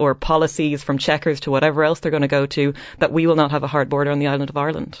ministers or policies from Chequers to whatever else they're going to go to, that we will not have a hard border on the island of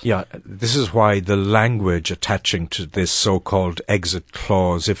Ireland. Yeah, this is why the language attaching to this so-called exit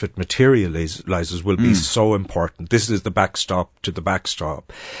clause, if it materialises, will be so important. This is the backstop to the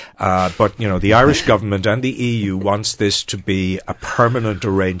backstop. But, the Irish government and the EU wants this to be a permanent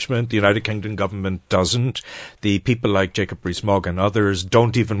arrangement. The United Kingdom government doesn't. The people like Jacob Rees-Mogg and others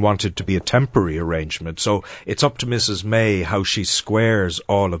don't even want it to be a temporary arrangement. So it's up to Mrs May how she squares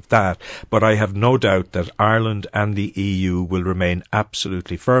all of that, but I have no doubt that Ireland and the EU will remain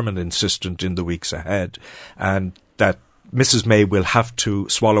absolutely firm and insistent in the weeks ahead, and that Mrs May will have to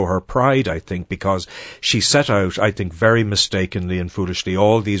swallow her pride, I think, because she set out, I think, very mistakenly and foolishly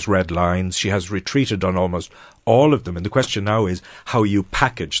all these red lines. She has retreated on almost all of them, and the question now is how you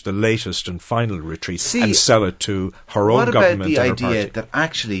package the latest and final retreat and sell it to her own government and her party. What about the idea that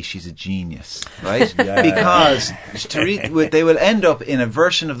actually she's a genius, right? Because they will end up in a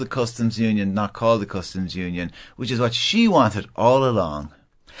version of the customs union not called the customs union, which is what she wanted all along.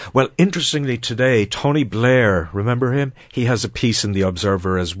 Well, interestingly today, Tony Blair, remember him? He has a piece in The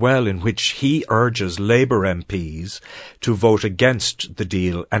Observer as well in which he urges Labour MPs to vote against the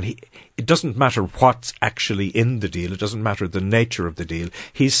deal. And it doesn't matter what's actually in the deal. It doesn't matter the nature of the deal.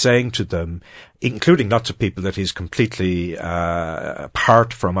 He's saying to them, including lots of people that he's completely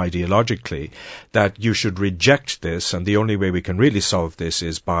apart from ideologically, that you should reject this. And the only way we can really solve this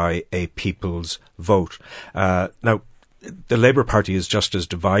is by a people's vote. Now, the Labour Party is just as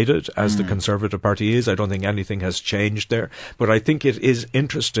divided as the Conservative Party is. I don't think anything has changed there. But I think it is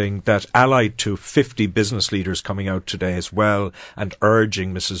interesting that, allied to 50 business leaders coming out today as well and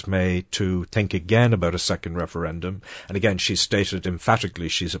urging Mrs May to think again about a second referendum, and again she stated emphatically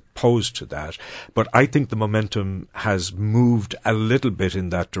she's opposed to that, but I think the momentum has moved a little bit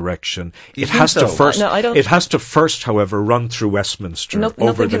in that direction. It has to first, however, run through Westminster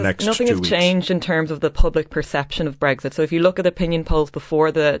over the next 2 weeks. Nothing has changed in terms of the public perception of Brexit. So if you look at opinion polls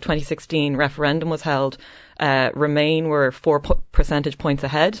before the 2016 referendum was held, Remain were 4 percentage points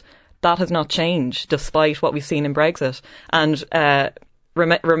ahead. That has not changed despite what we've seen in Brexit. And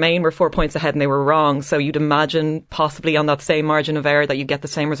Remain were 4 points ahead and they were wrong. So you'd imagine possibly on that same margin of error that you get the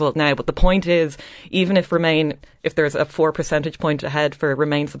same result now. But the point is, even if there's a 4 percentage point ahead for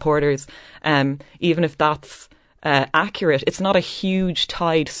Remain supporters, even if that's accurate, it's not a huge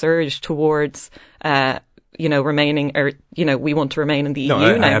tide surge towards remaining, or, we want to remain in the EU now.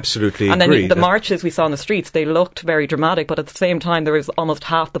 I absolutely agree. And then the marches we saw in the streets, they looked very dramatic, but at the same time, there was almost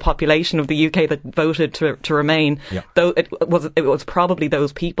half the population of the UK that voted to remain. Yeah. Though it was probably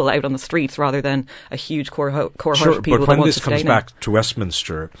those people out on the streets rather than a huge core of people that want to stay now. But when this comes back to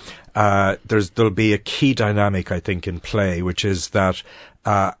Westminster, there'll be a key dynamic, I think, in play, which is that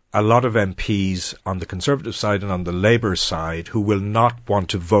a lot of MPs on the Conservative side and on the Labour side who will not want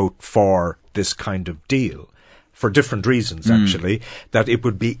to vote for this kind of deal, for different reasons, actually, that it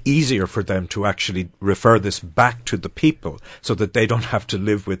would be easier for them to actually refer this back to the people so that they don't have to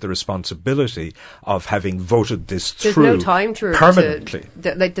live with the responsibility of having voted this through permanently.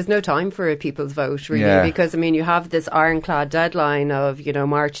 There's no time for a people's vote, really, because, you have this ironclad deadline of,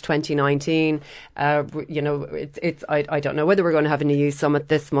 March 2019. I don't know whether we're going to have an EU summit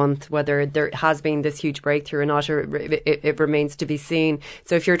this month, whether there has been this huge breakthrough or not, or it remains to be seen.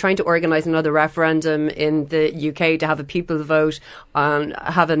 So if you're trying to organise another referendum in the UK to have a people's vote and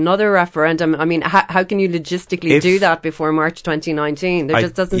have another referendum, how can you logistically do that before March 2019? There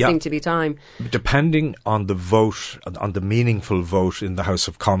just doesn't seem to be time. Depending on the vote, on the meaningful vote in the House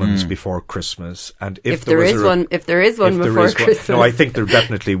of Commons before Christmas, and if there is one before Christmas. No, I think there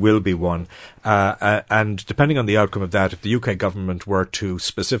definitely will be one. And depending on the outcome of that, if the UK government were to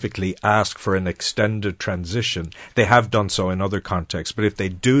specifically ask for an extended transition, they have done so in other contexts, but if they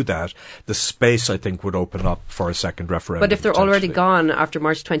do that, the space, I think, would open up for a second referendum. But if they're already gone after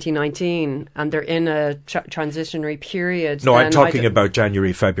March 2019 and they're in a transitionary period... No, I'm talking about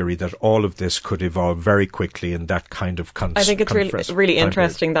January, February, that all of this could evolve very quickly in that kind of I think it's really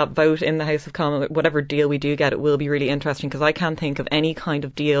interesting, that vote in the House of Commons, whatever deal we do get, it will be really interesting, because I can't think of any kind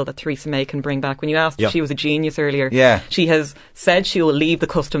of deal that Theresa May can bring bring back. When you asked if she was a genius earlier, she has said she will leave the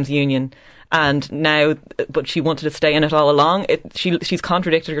customs union. And now, but she wanted to stay in it all along. She's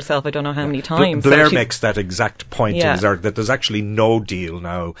contradicted herself I don't know how many times. Blair makes that exact point that there's actually no deal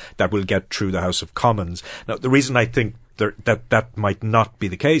now that will get through the House of Commons. Now, the reason I think that might not be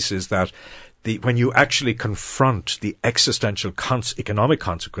the case is that when you actually confront the existential economic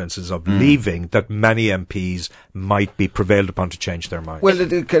consequences of leaving, that many MPs might be prevailed upon to change their minds. Well,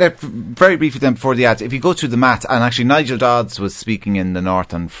 very briefly then before the ads, if you go through the math, and actually Nigel Dodds was speaking in the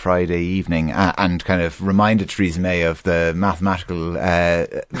North on Friday evening and kind of reminded Theresa May of the mathematical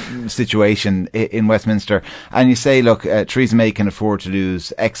situation in Westminster, and you say, look, Theresa May can afford to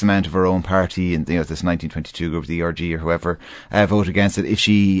lose X amount of her own party, in this 1922 group, the ERG or whoever, vote against it, if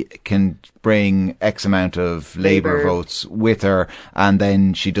she can bring X amount of Labour votes with her, and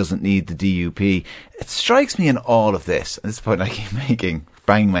then she doesn't need the DUP. It strikes me in all of this, and this is the point I keep making,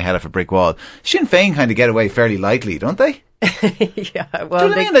 banging my head off a brick wall, Sinn Féin kind of get away fairly lightly, don't they? Yeah, well, do you know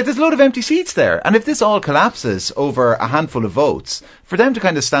what I mean? Like, there's a load of empty seats there, and if this all collapses over a handful of votes, for them to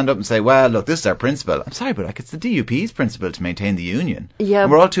kind of stand up and say, well, look, this is our principle. I'm sorry, but like, it's the DUP's principle to maintain the union. Yeah,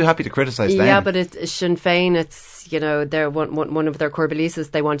 and we're all too happy to criticise them. Yeah, but it's Sinn Féin, it's, they're one of their core beliefs is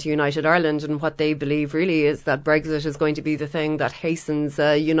they want a united Ireland, and what they believe really is that Brexit is going to be the thing that hastens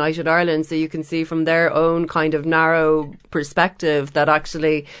united Ireland. So you can see from their own kind of narrow perspective that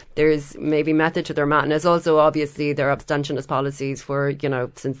actually there's maybe method to their madness. Also, obviously, their abstentionist policies for,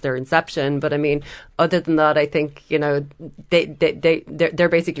 since their inception. But I mean, other than that, I think, they're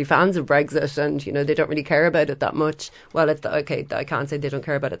basically fans of Brexit, and, they don't really care about it that much. Well, I can't say they don't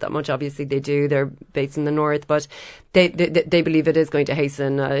care about it that much. Obviously, they do. They're based in the North, but they believe it is going to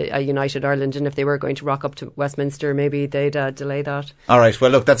hasten a united Ireland, and if they were going to rock up to Westminster, maybe they'd delay that. All right,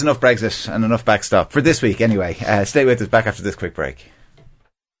 well, look, that's enough Brexit and enough backstop for this week anyway. Stay with us, back after this quick break.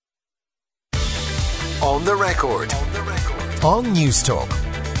 On the record. On News Talk.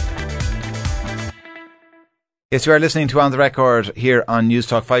 Yes, you are listening to On The Record here on News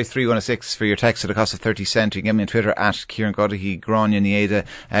Talk. 53106 for your text at a cost of 30 cents. You can get me on Twitter at Kieran Godahy, Grania Nieda.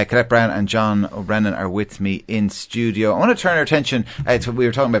 Colette Brown and John O'Brennan are with me in studio. I want to turn our attention to, we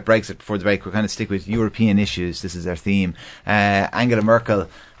were talking about Brexit before the break. We're kind of stick with European issues. This is our theme. Angela Merkel.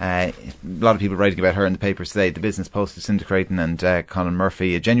 A lot of people writing about her in the papers today. The Business Post is Cindy Creighton and Colin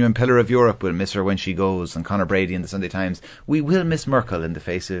Murphy. A genuine pillar of Europe. We'll miss her when she goes. And Conor Brady in the Sunday Times. We will miss Merkel in the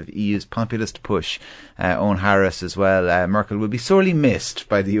face of EU's populist push. Owen Harris as well. Merkel will be sorely missed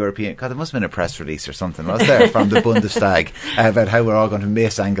by the European... God, there must have been a press release or something, was there, from the Bundestag about how we're all going to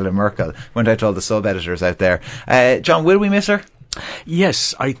miss Angela Merkel. Went out to all the sub-editors out there. John, will we miss her?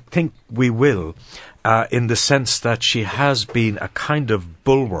 Yes, I think we will. In the sense that she has been a kind of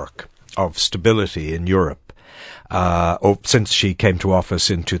bulwark of stability in Europe since she came to office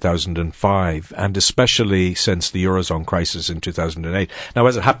in 2005, and especially since the Eurozone crisis in 2008. Now,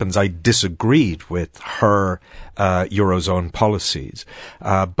 as it happens, I disagreed with her Eurozone policies.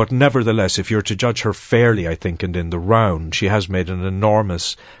 But nevertheless, if you're to judge her fairly, I think, and in the round, she has made an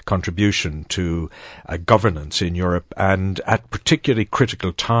enormous contribution to governance in Europe, and at particularly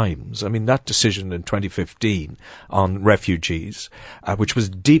critical times. I mean, that decision in 2015 on refugees, which was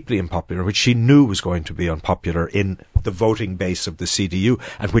deeply unpopular, which she knew was going to be unpopular in the voting base of the CDU,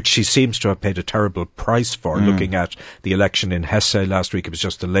 and which she seems to have paid a terrible price for, looking at the election in Hesse last week. It was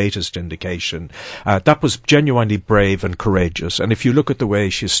just the latest indication. That was genuinely brave and courageous. And if you look at the way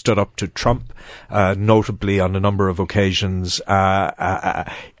she stood up to Trump, notably on a number of occasions,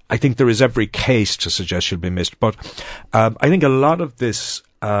 I think there is every case to suggest she'll be missed. But I think a lot of this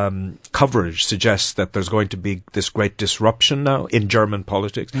coverage suggests that there's going to be this great disruption now in German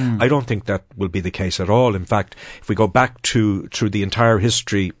politics. I don't think that will be the case at all. In fact, if we go back through the entire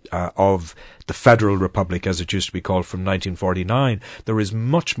history of the Federal Republic, as it used to be called, from 1949, there is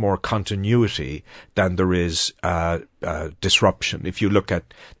much more continuity than there is disruption. If you look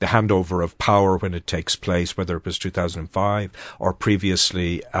at the handover of power when it takes place, whether it was 2005 or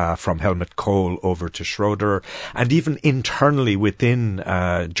previously from Helmut Kohl over to Schroeder, and even internally within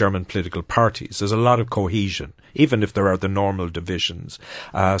German political parties, there's a lot of cohesion, even if there are the normal divisions.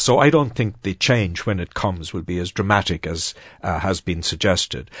 So I don't think the change, when it comes, will be as dramatic as has been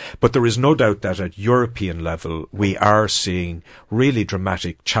suggested. But there is no doubt that at European level, we are seeing really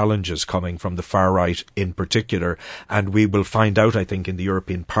dramatic challenges coming from the far right in particular. And we will find out, I think, in the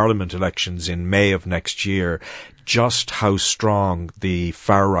European Parliament elections in May of next year, just how strong the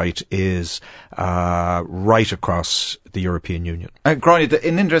far right is right across the European Union. Gráinne,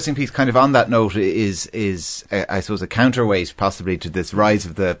 an interesting piece kind of on that note is I suppose a counterweight possibly to this rise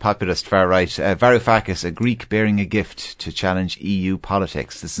of the populist far right. Varoufakis, a Greek bearing a gift to challenge EU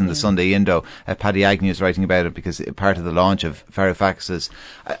politics. This is in the Sunday Indo. Paddy Agnew is writing about it because part of the launch of Varoufakis,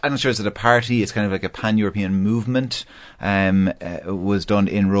 I'm not sure, is it a party? It's kind of like a pan-European movement, was done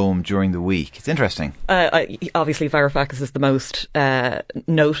in Rome during the week. It's interesting. Obviously Varoufakis is the most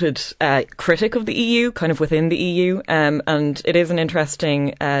noted critic of the EU, kind of within the EU, and it is an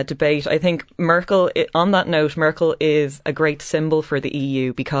interesting debate. I think Merkel, on that note, Merkel is a great symbol for the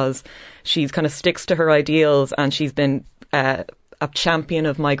EU because she's kind of sticks to her ideals, and she's been a champion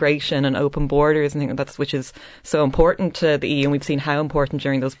of migration and open borders, and I think that's which is so important to the EU. And we've seen how important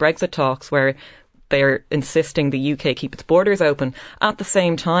during those Brexit talks, where they're insisting the UK keep its borders open. At the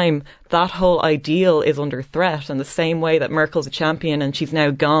same time, that whole ideal is under threat, and the same way that Merkel's a champion and she's now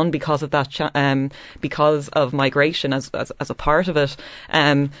gone because of that, because of migration as a part of it.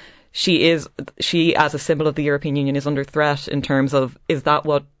 She as a symbol of the European Union is under threat in terms of, is that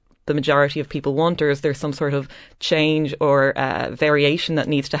what the majority of people want, or is there some sort of change or variation that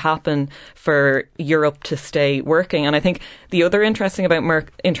needs to happen for Europe to stay working? And I think the other interesting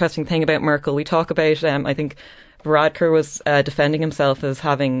thing about Merkel, we talk about, I think Varadkar was defending himself as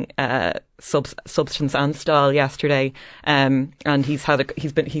having substance and style yesterday, and he's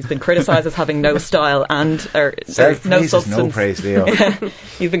been criticised as having no style and no substance. No praise, Leo.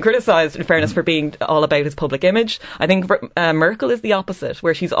 He's been criticised, in fairness, for being all about his public image. I think Merkel is the opposite,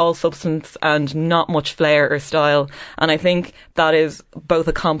 where she's all substance and not much flair or style. And I think that is both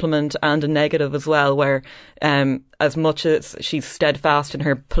a compliment and a negative as well, where as much as she's steadfast in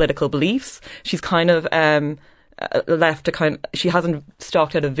her political beliefs, she's kind of left to she hasn't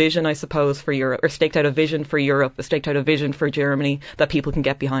staked out a vision, I suppose, for Europe, or staked out a vision for Europe, staked out a vision for Germany that people can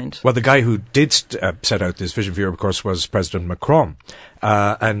get behind. Well, the guy who did set out this vision for Europe, of course, was President Macron.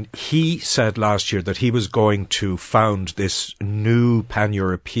 And he said last year that he was going to found this new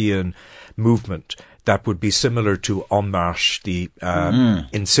pan-European movement that would be similar to En Marche, the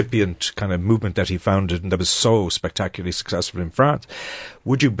incipient kind of movement that he founded and that was so spectacularly successful in France.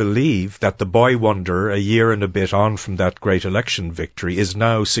 Would you believe that the boy wonder, a year and a bit on from that great election victory, is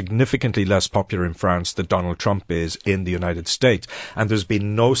now significantly less popular in France than Donald Trump is in the United States? And there's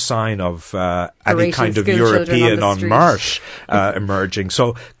been no sign of any kind of European En Marche emerging.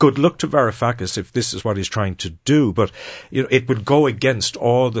 So good luck to Varoufakis if this is what he's trying to do. But it would go against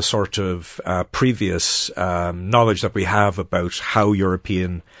all the sort of previous knowledge that we have about how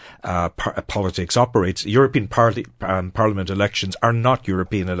European politics operates. European Parliament elections are not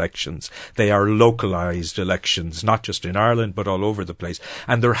European elections. They are localised elections, not just in Ireland, but all over the place.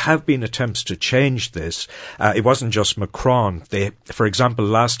 And there have been attempts to change this. It wasn't just Macron. For example,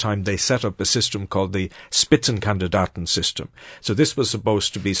 last time they set up a system called the Spitzenkandidaten system. So this was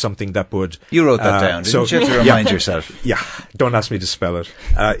supposed to be something that would... You wrote that down, didn't you? To remind yourself. Yeah, don't ask me to spell it.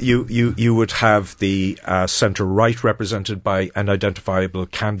 You would have the centre-right represented by an identifiable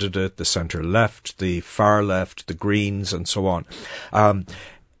candidate, the centre-left, the far-left, the Greens, and so on.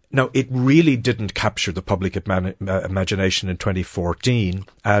 Now, it really didn't capture the public imagination in 2014,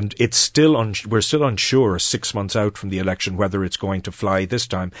 and we're still unsure 6 months out from the election whether it's going to fly this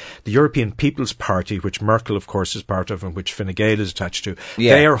time. The European People's Party, which Merkel, of course, is part of and which Fine Gael is attached to,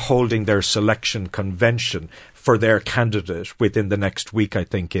 they are holding their selection convention for their candidate within the next week, I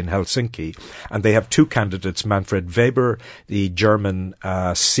think, in Helsinki. And they have two candidates, Manfred Weber, the German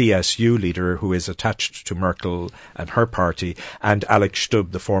CSU leader who is attached to Merkel and her party, and Alex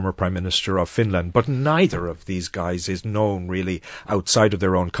Stubb, the former Prime Minister of Finland. But neither of these guys is known really outside of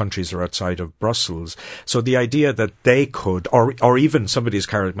their own countries or outside of Brussels. So the idea that they could, or even somebody as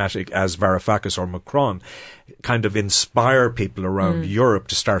charismatic as Varoufakis or Macron, kind of inspire people around Europe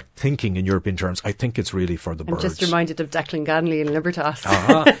to start thinking in European terms, I think it's really for the birds. I'm just reminded of Declan Ganley in Libertas.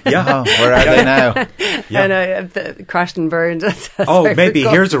 Yeah, where are they now? And crashed and burned. Maybe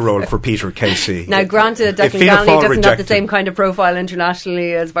here's a role for Peter Casey. Now, granted, Declan Ganley doesn't have the same kind of profile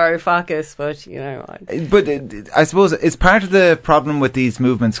internationally as Varoufakis, but But I suppose it's part of the problem with these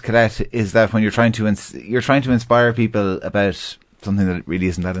movements, Colette, is that when you're trying to inspire people about something that really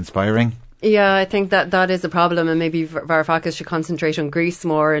isn't that inspiring. Yeah, I think that is a problem, and maybe Varoufakis should concentrate on Greece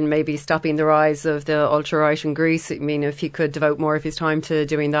more and maybe stopping the rise of the ultra-right in Greece. I mean, if he could devote more of his time to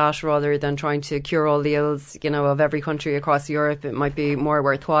doing that rather than trying to cure all the ills, of every country across Europe, it might be more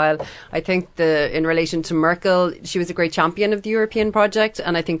worthwhile. I think in relation to Merkel, she was a great champion of the European project,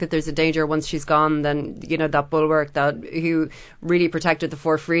 and I think that there's a danger once she's gone, then, that bulwark who really protected the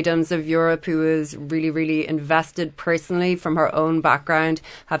four freedoms of Europe, who was really, really invested personally from her own background,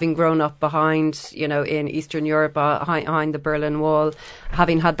 having grown up behind, in Eastern Europe, behind the Berlin Wall,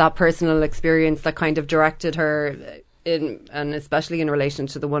 having had that personal experience that kind of directed her and especially in relation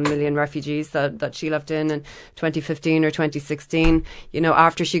to the 1 million refugees that she left in 2015 or 2016,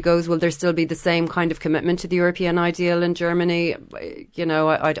 after she goes, will there still be the same kind of commitment to the European ideal in Germany?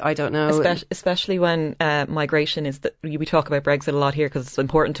 I don't know. Especially when migration is we talk about Brexit a lot here because it's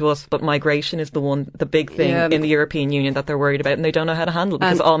important to us, but migration is the big thing in the European Union that they're worried about, and they don't know how to handle it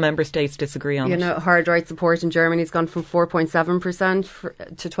because all member states disagree on it. Hard right support in Germany has gone from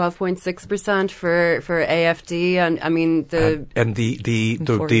 4.7% to 12.6% for AfD, and I mean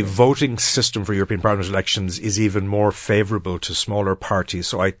the voting system for European Parliament elections is even more favourable to smaller parties.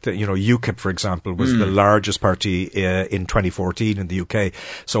 So UKIP, for example, was the largest party in 2014 in the UK.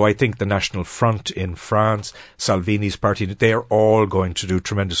 So I think the National Front in France, Salvini's party, they are all going to do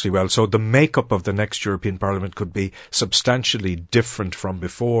tremendously well. So the makeup of the next European Parliament could be substantially different from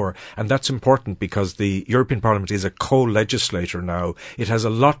before, and that's important because the European Parliament is a co-legislator now. It has a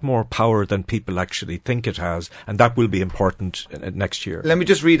lot more power than people actually think it has, and that will be important next year. Let me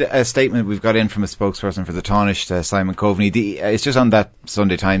just read a statement we've got in from a spokesperson for the Taoiseach, Simon Coveney. It's just on that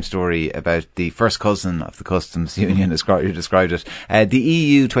Sunday Times story about the first cousin of the customs union, as you described it. The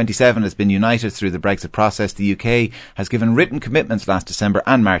EU 27 has been united through the Brexit process. The UK has given written commitments last December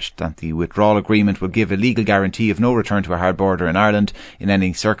and March that the withdrawal agreement will give a legal guarantee of no return to a hard border in Ireland in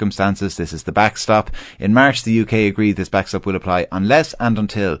any circumstances. This is the backstop. In March, the UK agreed this backstop will apply unless and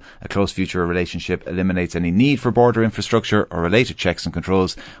until a close future relationship eliminates any need for border infrastructure or related checks and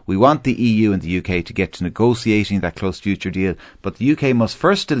controls. We want the EU and the UK to get to negotiating that close future deal, but the UK must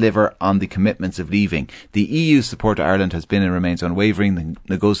first deliver on the commitments of leaving. The EU's support to Ireland has been and remains unwavering. The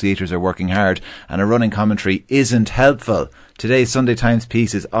negotiators are working hard, and a running commentary isn't helpful. Today's Sunday Times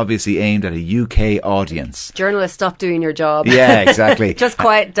piece is obviously aimed at a UK audience. Journalists, stop doing your job. Yeah, exactly. Just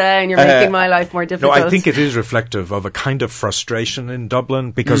quiet down. You're making my life more difficult. No, I think it is reflective of a kind of frustration in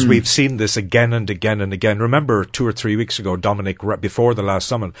Dublin because we've seen this again and again and again. Remember 2 or 3 weeks ago, before the last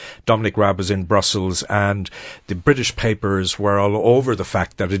summit, Dominic Raab was in Brussels and the British papers were all over the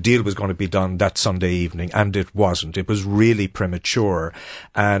fact that a deal was going to be done that Sunday evening, and it wasn't. It was really premature.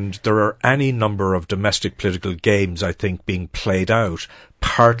 And there are any number of domestic political games, I think, being played out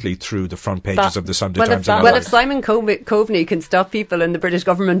partly through the front pages of the Sunday Times. If Simon Coveney can stop people in the British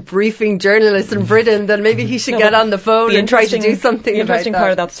government briefing journalists in Britain, then maybe he should get on the phone and try to do something. The interesting about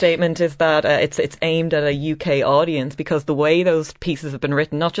part of that statement is that it's aimed at a UK audience, because the way those pieces have been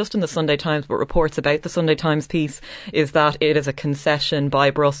written, not just in the Sunday Times but reports about the Sunday Times piece, is that it is a concession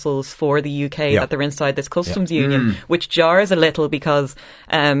by Brussels for the UK that they're inside this customs union, which jars a little because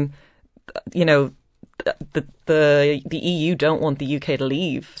the EU don't want the UK to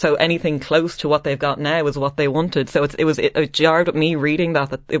leave, so anything close to what they've got now is what they wanted. So it jarred at me reading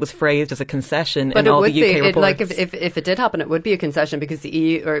that it was phrased as a concession in all the UK reports. If it did happen, it would be a concession, because the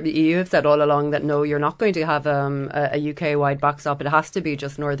EU have said all along that no, you're not going to have a UK-wide backstop. It has to be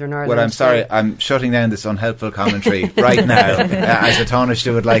just Northern Ireland. Well, I'm sorry, I'm shutting down this unhelpful commentary right now, as the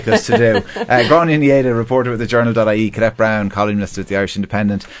Taoiseach would like us to do. Gráinne Nieda, reporter with the Journal.ie, Colette Brown, columnist at the Irish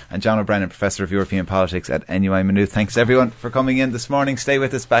Independent, and John O'Brien, Professor of European Politics at NUI Maynooth. Thanks everyone for coming in this morning. Stay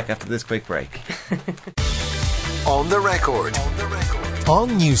with us, back after this quick break. On the record.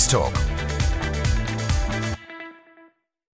 On News Talk.